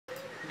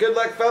Good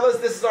luck, fellas.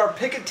 This is our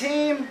Pick a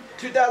Team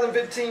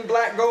 2015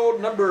 Black Gold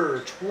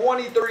number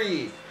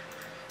 23.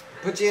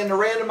 Put you in the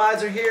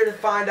randomizer here to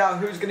find out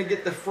who's going to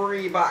get the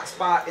free box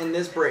spot in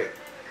this break.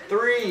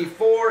 3,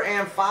 4,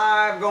 and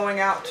 5 going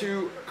out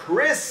to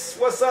Chris.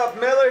 What's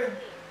up, Miller?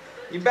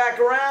 You back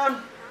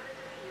around?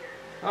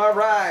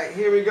 Alright,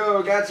 here we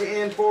go. Got you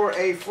in for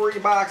a free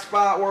box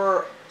spot.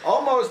 We're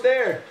almost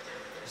there.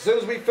 As soon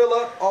as we fill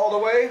up all the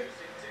way,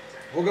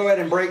 we'll go ahead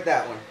and break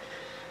that one.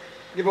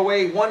 Give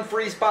away one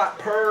free spot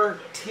per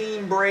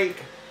team break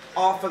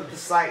off of the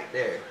site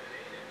there.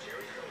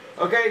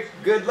 Okay,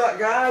 good luck,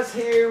 guys.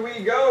 Here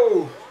we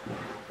go.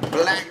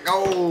 Black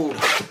Gold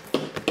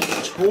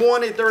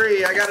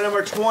 23. I got a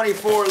number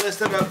 24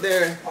 listed up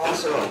there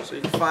also, so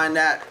you can find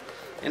that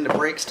in the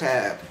breaks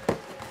tab.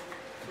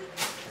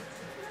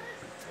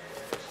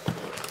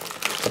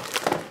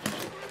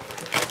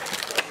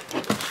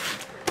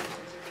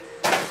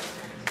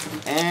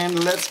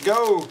 And let's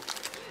go.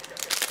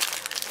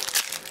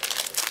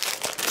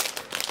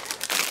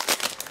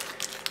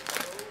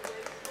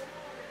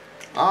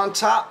 On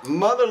top,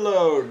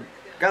 Motherload.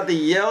 Got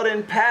the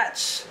Yeldon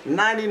patch,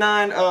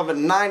 99 of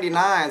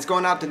 99. It's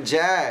going out to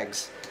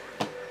Jags.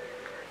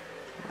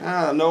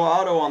 No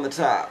auto on the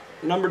top.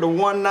 Number to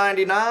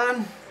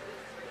 199.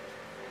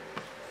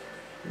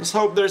 Let's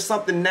hope there's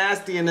something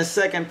nasty in the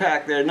second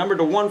pack there. Number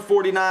to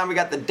 149, we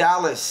got the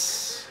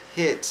Dallas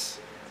hit.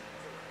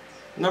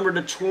 Number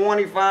to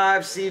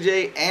 25,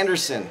 CJ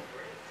Anderson.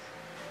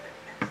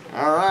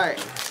 Alright,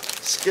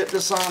 let's get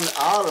this on the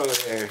auto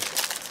there.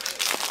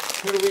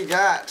 Who do we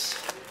got?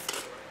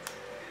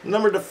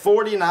 Number to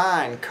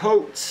 49,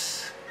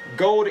 Coates.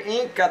 Gold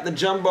ink, got the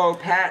jumbo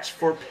patch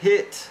for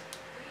Pitt.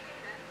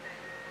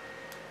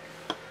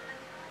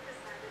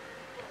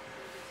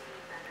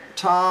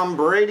 Tom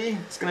Brady,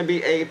 it's going to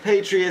be a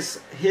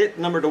Patriots hit,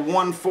 number to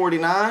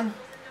 149.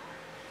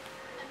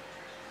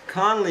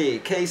 Conley,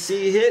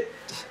 KC hit.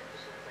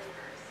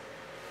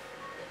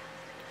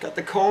 Got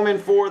the Coleman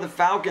for the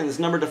Falcons,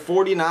 number to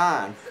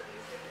 49.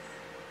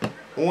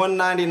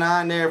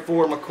 199 there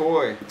for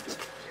McCoy.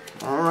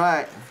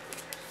 Alright.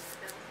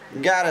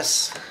 Got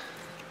us.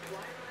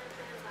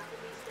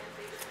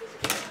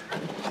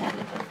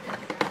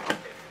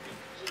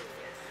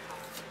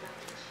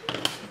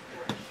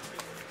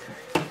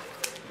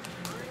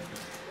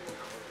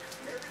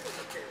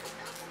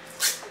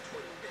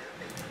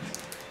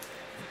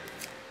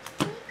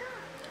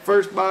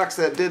 First box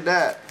that did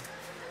that.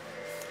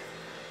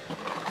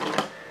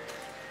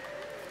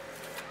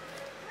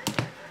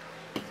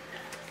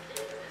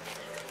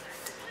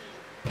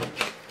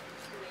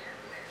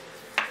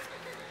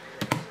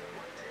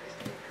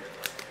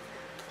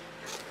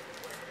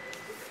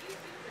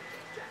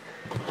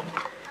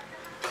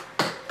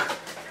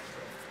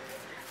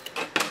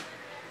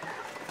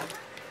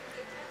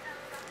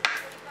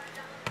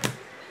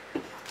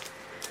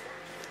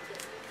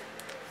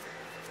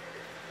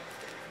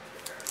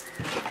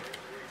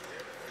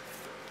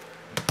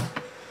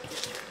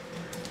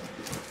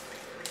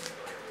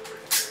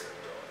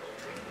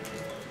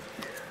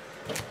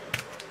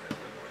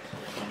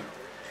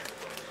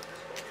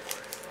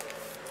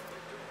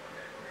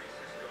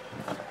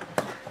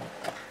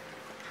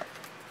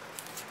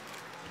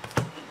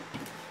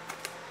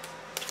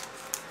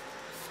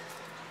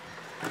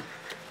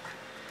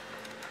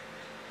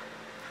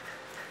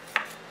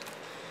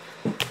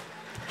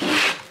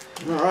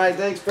 Alright,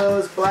 thanks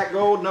fellas. Black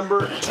Gold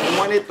number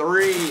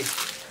 23.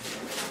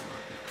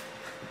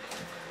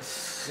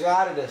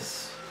 Got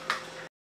us.